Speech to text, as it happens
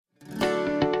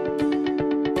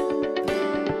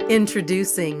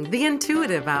Introducing the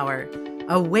Intuitive Hour.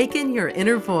 Awaken your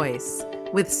inner voice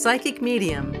with psychic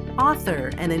medium, author,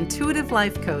 and intuitive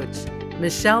life coach,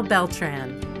 Michelle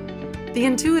Beltran. The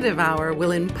Intuitive Hour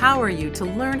will empower you to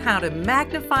learn how to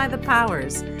magnify the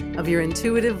powers of your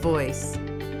intuitive voice.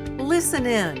 Listen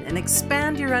in and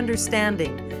expand your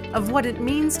understanding of what it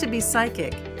means to be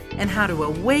psychic and how to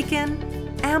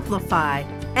awaken, amplify,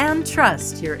 and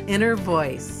trust your inner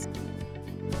voice.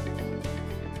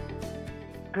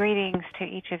 Greetings to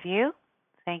each of you.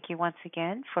 Thank you once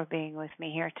again for being with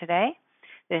me here today.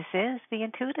 This is the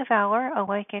Intuitive Hour,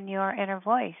 Awaken Your Inner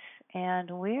Voice,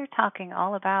 and we're talking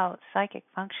all about psychic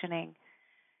functioning,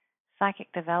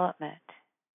 psychic development,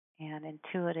 and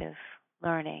intuitive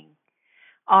learning.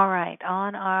 All right,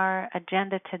 on our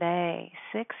agenda today,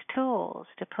 6 tools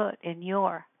to put in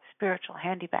your spiritual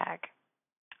handy bag.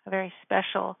 A very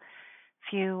special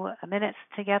few minutes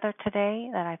together today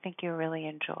that I think you'll really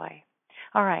enjoy.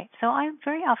 All right, so I'm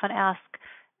very often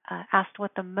asked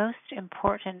what the most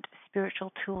important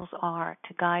spiritual tools are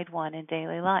to guide one in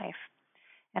daily life.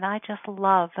 And I just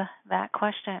love that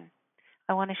question.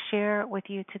 I want to share with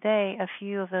you today a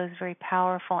few of those very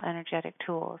powerful energetic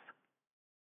tools.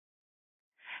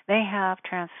 They have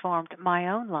transformed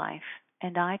my own life,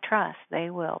 and I trust they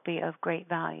will be of great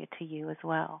value to you as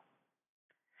well.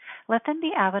 Let them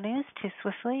be avenues to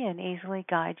swiftly and easily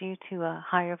guide you to a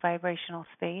higher vibrational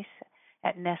space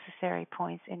at necessary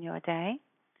points in your day.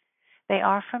 They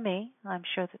are for me. I'm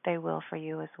sure that they will for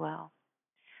you as well.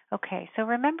 Okay, so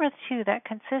remember too that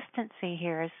consistency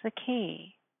here is the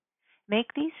key.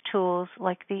 Make these tools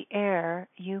like the air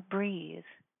you breathe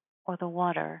or the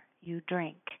water you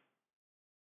drink.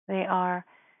 They are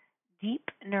deep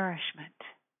nourishment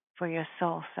for your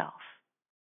soul self.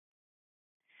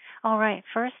 All right,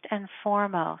 first and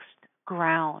foremost,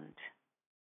 ground.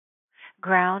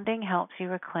 Grounding helps you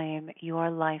reclaim your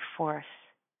life force,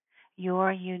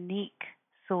 your unique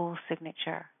soul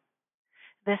signature.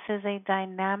 This is a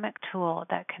dynamic tool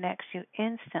that connects you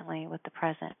instantly with the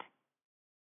present.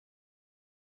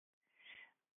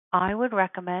 I would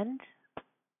recommend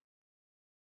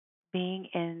being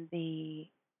in the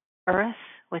earth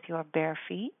with your bare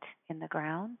feet in the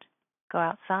ground. Go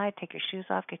outside, take your shoes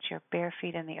off, get your bare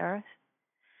feet in the earth.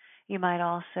 You might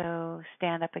also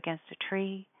stand up against a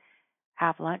tree,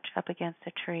 have lunch up against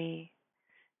a tree,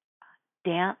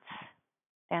 dance.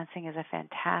 Dancing is a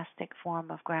fantastic form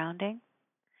of grounding.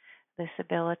 This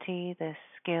ability, this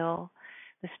skill,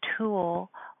 this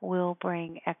tool will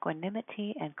bring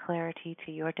equanimity and clarity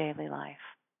to your daily life.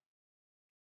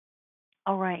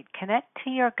 All right, connect to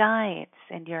your guides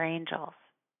and your angels.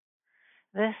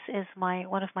 This is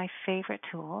one of my favorite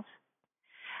tools.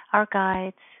 Our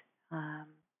guides,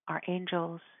 our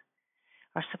angels,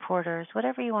 our supporters,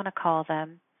 whatever you want to call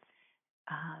them,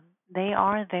 they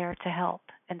are there to help,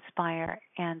 inspire,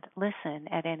 and listen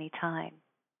at any time.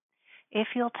 If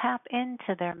you'll tap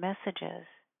into their messages,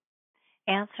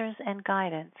 answers and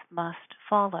guidance must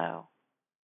follow.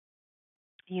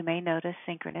 You may notice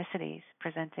synchronicities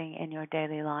presenting in your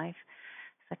daily life,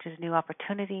 such as new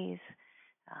opportunities,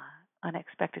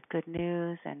 unexpected good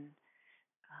news, and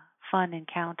fun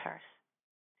encounters.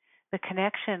 The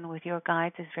connection with your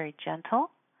guides is very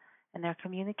gentle, and their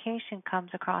communication comes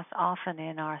across often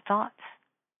in our thoughts.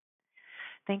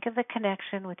 Think of the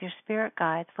connection with your spirit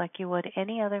guides like you would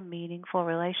any other meaningful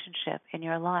relationship in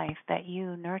your life that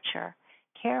you nurture,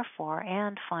 care for,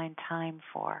 and find time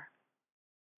for.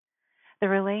 The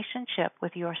relationship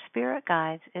with your spirit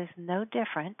guides is no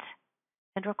different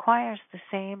and requires the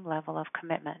same level of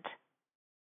commitment.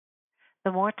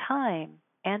 The more time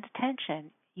and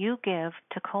attention you give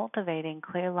to cultivating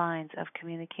clear lines of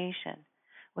communication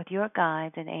with your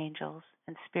guides and angels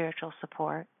and spiritual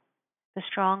support, the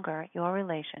stronger your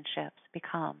relationships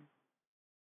become.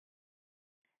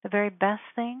 The very best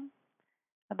thing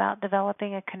about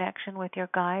developing a connection with your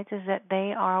guides is that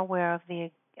they are aware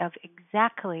of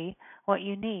exactly what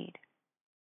you need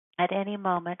at any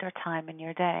moment or time in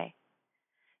your day.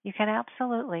 You can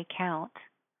absolutely count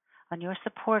on your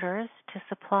supporters to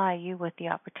supply you with the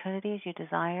opportunities you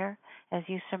desire as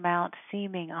you surmount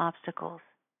seeming obstacles,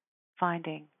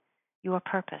 finding your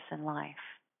purpose in life.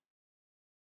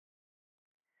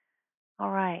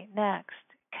 All right, next,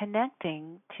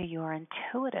 connecting to your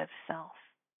intuitive self.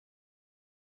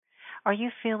 Are you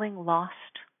feeling lost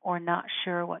or not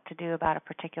sure what to do about a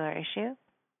particular issue?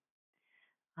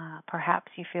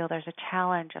 Perhaps you feel there's a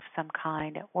challenge of some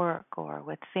kind at work or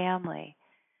with family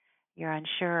you're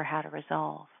unsure how to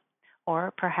resolve.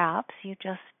 Or perhaps you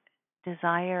just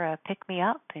desire a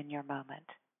pick-me-up in your moment.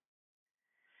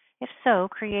 If so,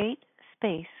 create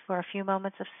space for a few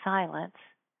moments of silence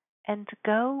and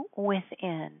go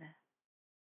within.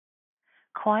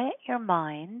 Quiet your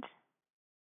mind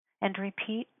and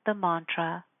repeat the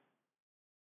mantra,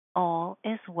 all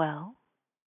is well.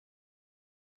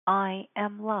 I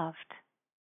am loved.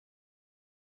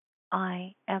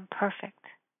 I am perfect,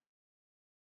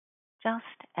 just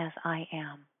as I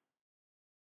am.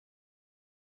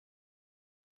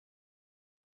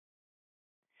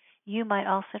 You might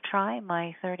also try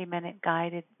my 30-minute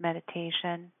guided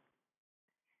meditation,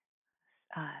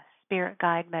 uh, spirit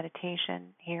guide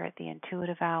meditation here at the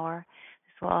Intuitive Hour.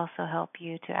 This will also help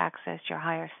you to access your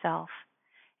higher self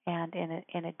and,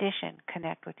 in addition,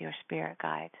 connect with your spirit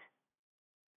guides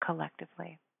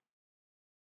collectively.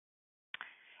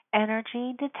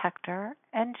 Energy detector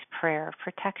and prayer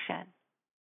protection.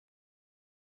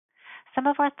 Some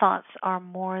of our thoughts are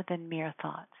more than mere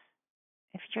thoughts.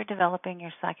 If you're developing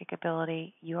your psychic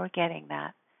ability, you're getting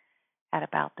that at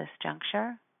about this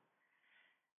juncture.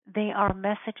 They are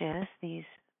messages, these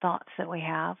thoughts that we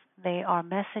have, they are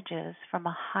messages from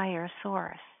a higher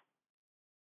source.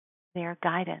 They are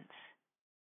guidance.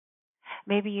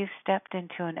 Maybe you've stepped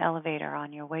into an elevator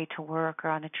on your way to work or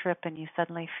on a trip and you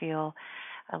suddenly feel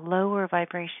a lower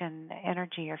vibration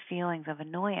energy or feelings of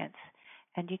annoyance,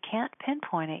 and you can't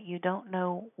pinpoint it. You don't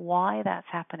know why that's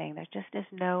happening. There just is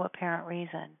no apparent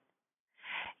reason.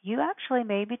 You actually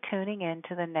may be tuning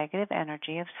into the negative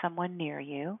energy of someone near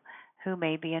you who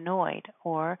may be annoyed,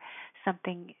 or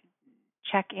something.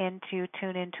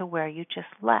 Tune into where you just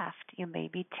left. You may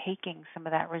be taking some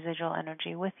of that residual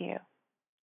energy with you.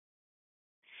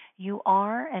 You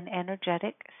are an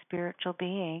energetic spiritual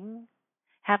being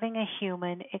having a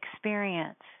human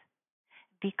experience.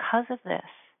 Because of this,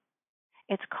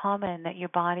 it's common that your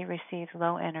body receives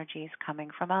low energies coming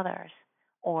from others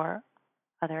or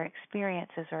other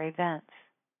experiences or events.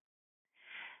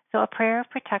 So a prayer of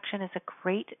protection is a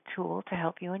great tool to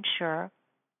help you ensure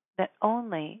that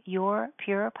only your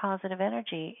pure positive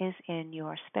energy is in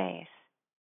your space.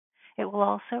 It will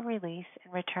also release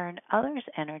and return others'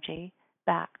 energy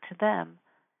back to them,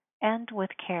 and with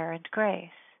care and grace.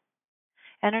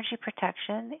 Energy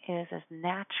protection is as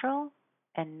natural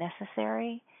and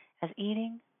necessary as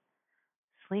eating,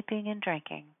 sleeping, and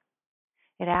drinking.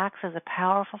 It acts as a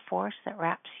powerful force that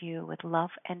wraps you with love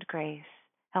and grace,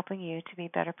 helping you to be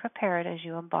better prepared as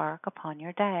you embark upon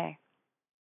your day.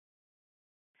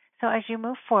 So as you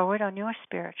move forward on your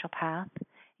spiritual path,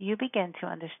 you begin to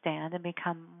understand and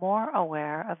become more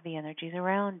aware of the energies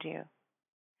around you.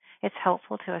 It's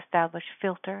helpful to establish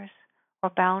filters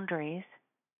or boundaries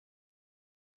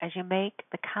as you make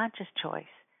the conscious choice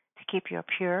to keep your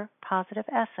pure, positive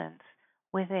essence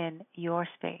within your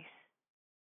space.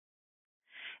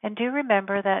 And do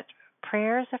remember that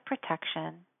prayers of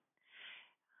protection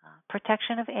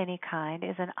of any kind,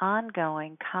 is an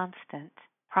ongoing, constant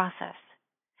process.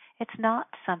 It's not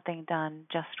something done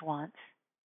just once.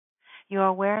 Your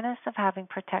awareness of having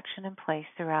protection in place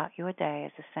throughout your day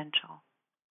is essential.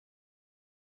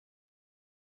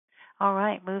 All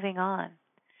right, moving on.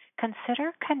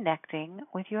 Consider connecting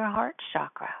with your heart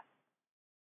chakra.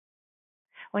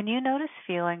 When you notice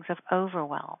feelings of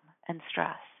overwhelm and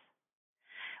stress,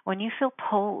 when you feel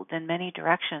pulled in many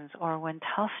directions, or when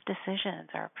tough decisions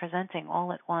are presenting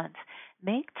all at once,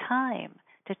 make time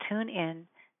to tune in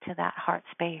to that heart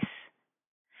space.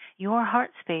 Your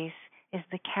heart space is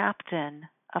the captain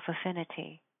of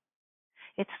affinity.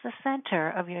 It's the center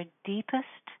of your deepest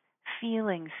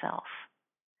feeling self.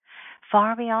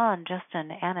 Far beyond just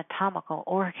an anatomical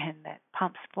organ that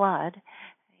pumps blood,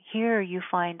 here you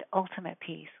find ultimate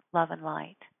peace, love, and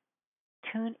light.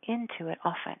 Tune into it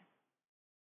often.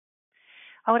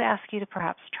 I would ask you to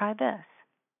perhaps try this.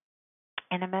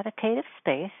 In a meditative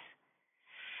space,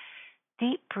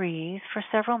 deep breathe for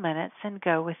several minutes and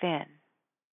go within.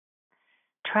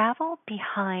 Travel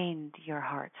behind your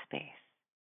heart space.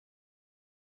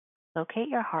 Locate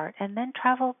your heart and then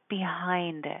travel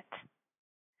behind it.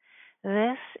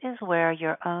 This is where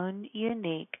your own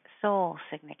unique soul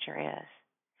signature is.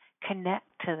 Connect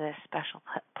to this special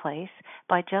place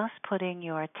by just putting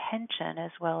your attention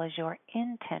as well as your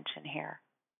intention here.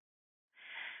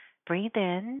 Breathe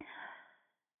in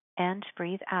and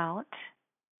breathe out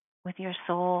with your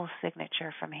soul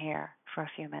signature from here for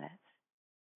a few minutes.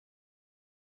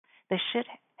 This should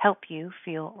help you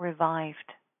feel revived,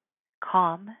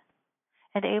 calm,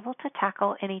 and able to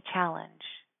tackle any challenge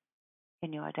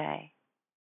in your day.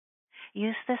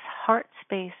 Use this heart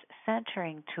space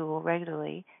centering tool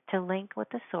regularly to link with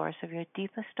the source of your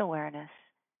deepest awareness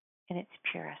in its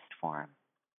purest form.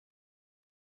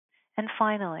 And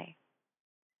finally,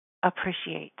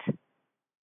 appreciate.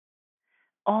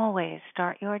 always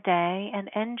start your day and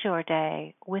end your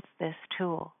day with this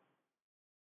tool.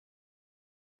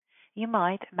 You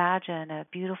might imagine a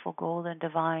beautiful golden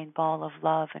divine ball of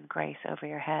love and grace over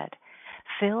your head.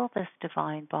 Fill this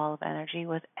divine ball of energy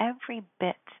with every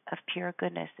bit of pure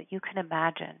goodness that you can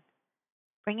imagine.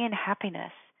 Bring in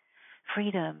happiness,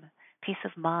 freedom, peace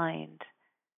of mind,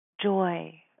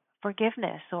 joy,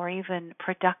 forgiveness, or even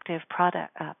productive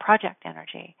project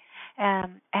energy.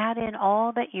 Add in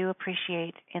all that you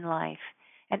appreciate in life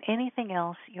and anything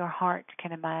else your heart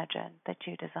can imagine that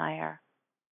you desire.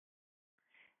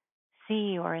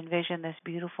 See or envision this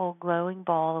beautiful glowing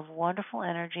ball of wonderful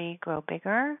energy grow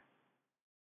bigger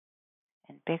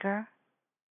and bigger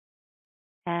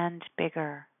and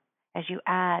bigger as you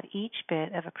add each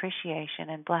bit of appreciation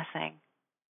and blessing.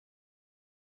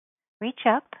 Reach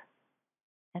up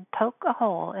and poke a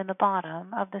hole in the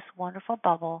bottom of this wonderful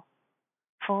bubble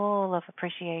full of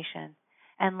appreciation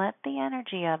and let the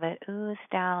energy of it ooze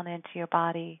down into your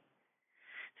body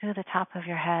through the top of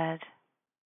your head.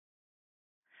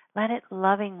 Let it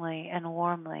lovingly and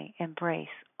warmly embrace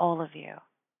all of you.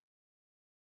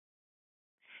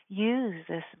 Use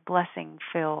this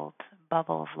blessing-filled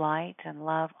bubble of light and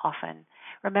love often.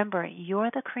 Remember,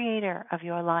 you're the creator of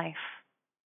your life.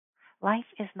 Life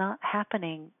is not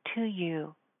happening to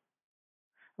you.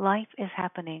 Life is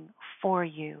happening for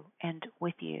you and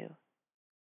with you.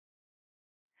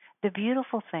 The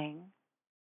beautiful thing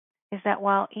is that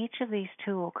while each of these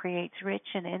tools creates rich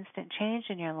and instant change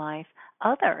in your life,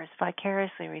 others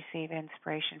vicariously receive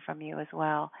inspiration from you as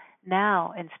well,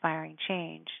 now inspiring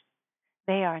change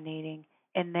they are needing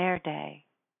in their day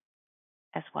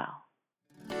as well.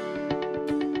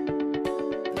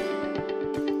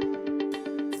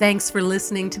 Thanks for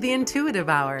listening to the Intuitive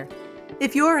Hour.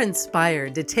 If you're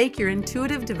inspired to take your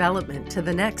intuitive development to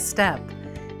the next step,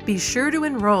 be sure to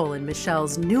enroll in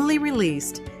Michelle's newly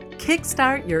released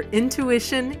Kickstart Your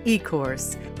Intuition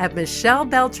e-course at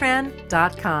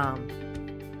michellebeltran.com.